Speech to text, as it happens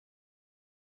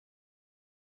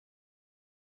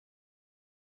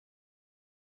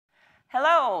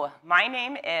Hello, my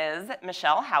name is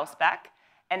Michelle Hausbeck,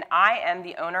 and I am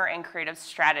the owner and creative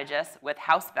strategist with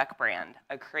Hausbeck brand,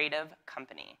 a creative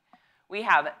company. We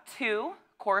have two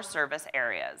core service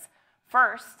areas.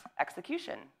 First,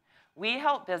 execution. We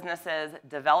help businesses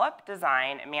develop,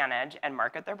 design, manage, and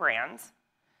market their brands.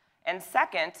 And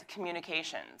second,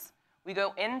 communications. We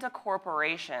go into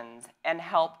corporations and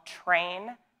help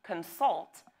train,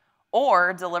 consult,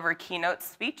 or deliver keynote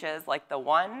speeches like the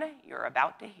one you're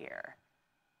about to hear.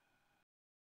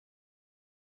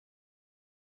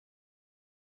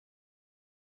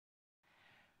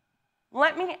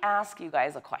 Let me ask you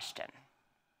guys a question.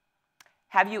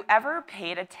 Have you ever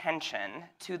paid attention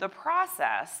to the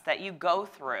process that you go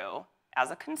through as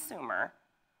a consumer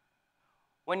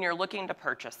when you're looking to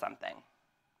purchase something?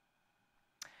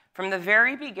 From the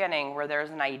very beginning, where there's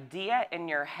an idea in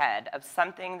your head of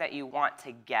something that you want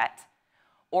to get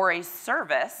or a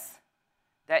service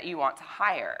that you want to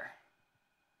hire.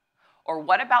 Or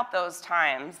what about those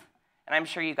times, and I'm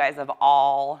sure you guys have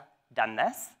all done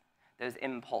this, those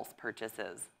impulse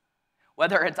purchases,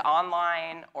 whether it's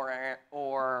online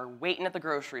or waiting at the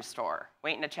grocery store,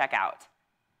 waiting to check out.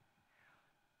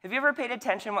 Have you ever paid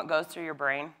attention what goes through your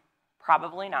brain?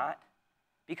 Probably not,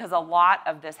 because a lot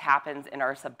of this happens in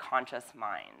our subconscious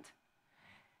mind.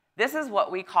 This is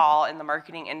what we call in the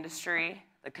marketing industry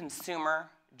the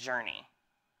consumer journey.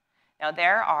 Now,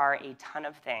 there are a ton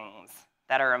of things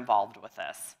that are involved with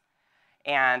this,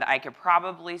 and I could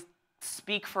probably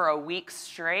speak for a week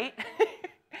straight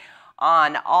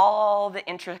on all the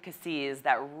intricacies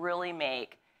that really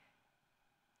make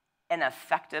an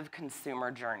effective consumer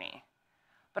journey.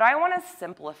 But I want to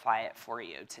simplify it for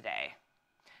you today.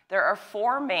 There are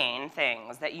four main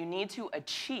things that you need to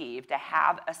achieve to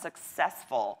have a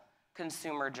successful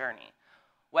consumer journey,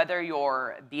 whether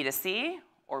you're B2C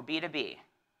or B2B.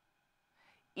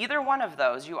 Either one of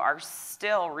those, you are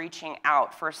still reaching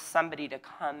out for somebody to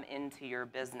come into your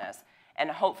business and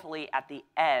hopefully at the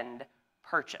end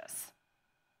purchase.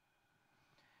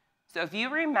 So if you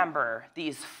remember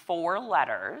these four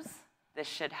letters, this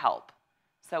should help.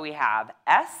 So we have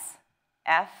S,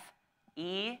 F,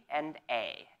 E, and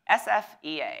A.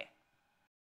 S-F-E-A.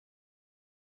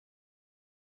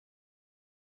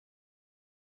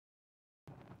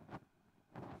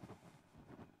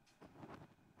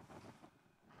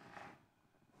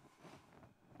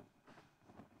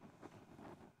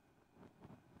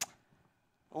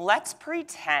 Let's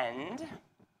pretend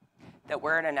that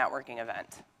we're at a networking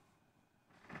event.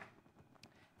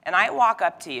 And I walk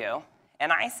up to you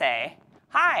and I say,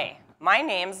 "Hi, my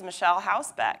name's Michelle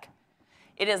Hausbeck.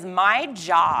 It is my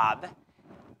job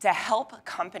to help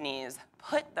companies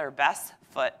put their best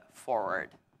foot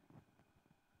forward."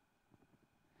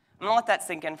 I'm gonna let that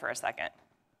sink in for a second.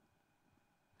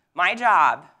 My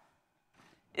job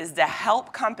is to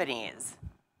help companies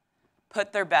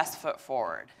put their best foot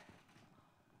forward.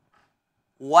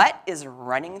 What is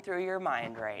running through your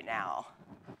mind right now?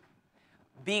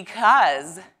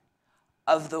 Because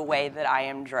of the way that I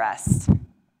am dressed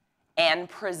and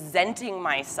presenting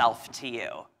myself to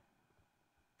you.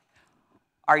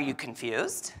 Are you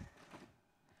confused?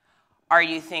 Are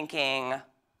you thinking,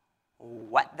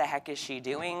 what the heck is she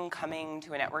doing coming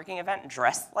to a networking event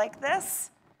dressed like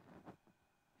this?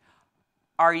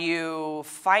 Are you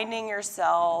finding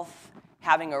yourself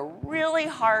having a really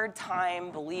hard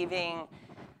time believing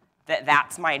that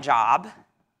that's my job,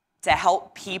 to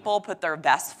help people put their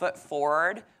best foot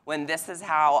forward when this is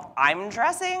how I'm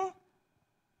dressing?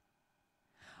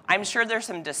 I'm sure there's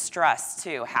some distress,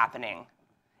 too, happening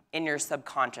in your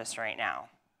subconscious right now.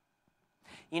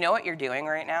 You know what you're doing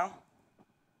right now?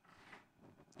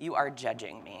 You are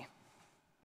judging me.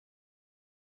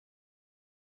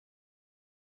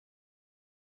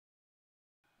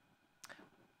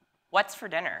 What's for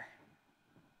dinner?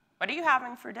 What are you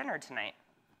having for dinner tonight?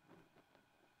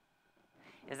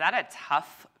 Is that a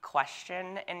tough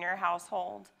question in your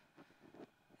household?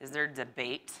 Is there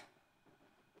debate?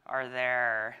 Are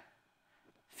there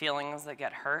feelings that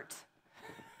get hurt?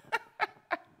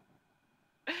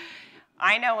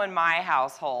 I know in my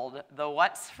household, the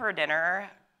what's for dinner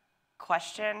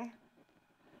question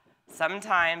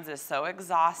sometimes is so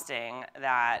exhausting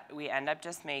that we end up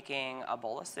just making a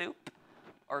bowl of soup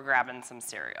or grabbing some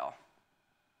cereal.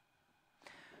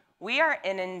 We are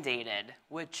inundated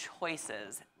with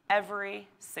choices every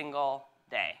single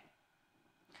day.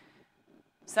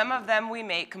 Some of them we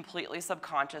make completely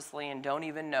subconsciously and don't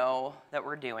even know that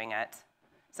we're doing it,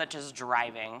 such as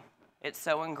driving. It's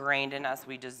so ingrained in us,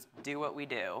 we just do what we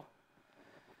do.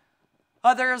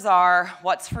 Others are,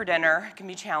 what's for dinner? It can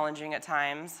be challenging at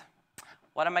times.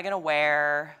 What am I going to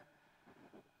wear?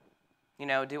 You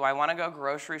know, do I want to go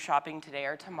grocery shopping today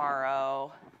or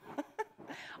tomorrow?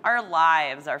 Our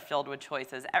lives are filled with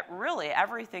choices. Really,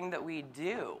 everything that we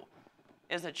do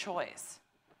is a choice.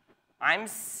 I'm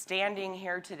standing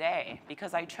here today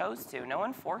because I chose to. No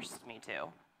one forced me to.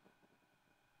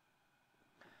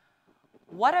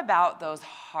 What about those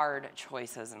hard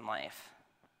choices in life?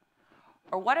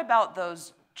 Or what about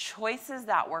those choices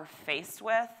that we're faced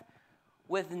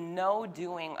with no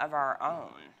doing of our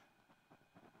own?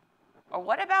 Or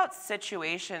what about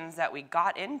situations that we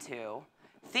got into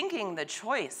thinking the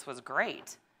choice was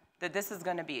great, that this is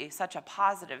going to be such a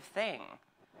positive thing,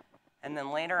 and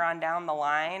then later on down the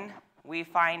line, we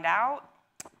find out,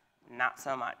 not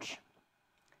so much.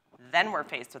 Then we're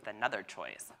faced with another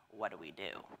choice. What do we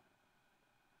do?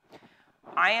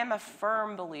 I am a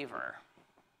firm believer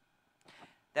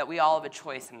that we all have a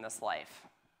choice in this life,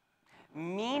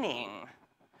 meaning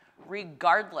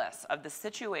regardless of the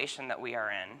situation that we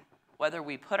are in, whether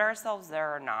we put ourselves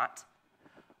there or not,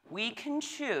 we can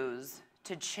choose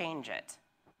to change it.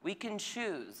 We can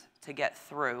choose to get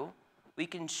through. We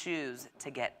can choose to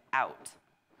get out.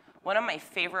 One of my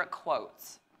favorite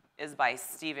quotes is by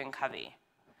Covey.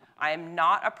 I am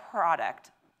not a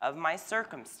product of my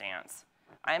circumstance.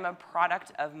 I am a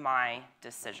product of my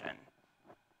decision.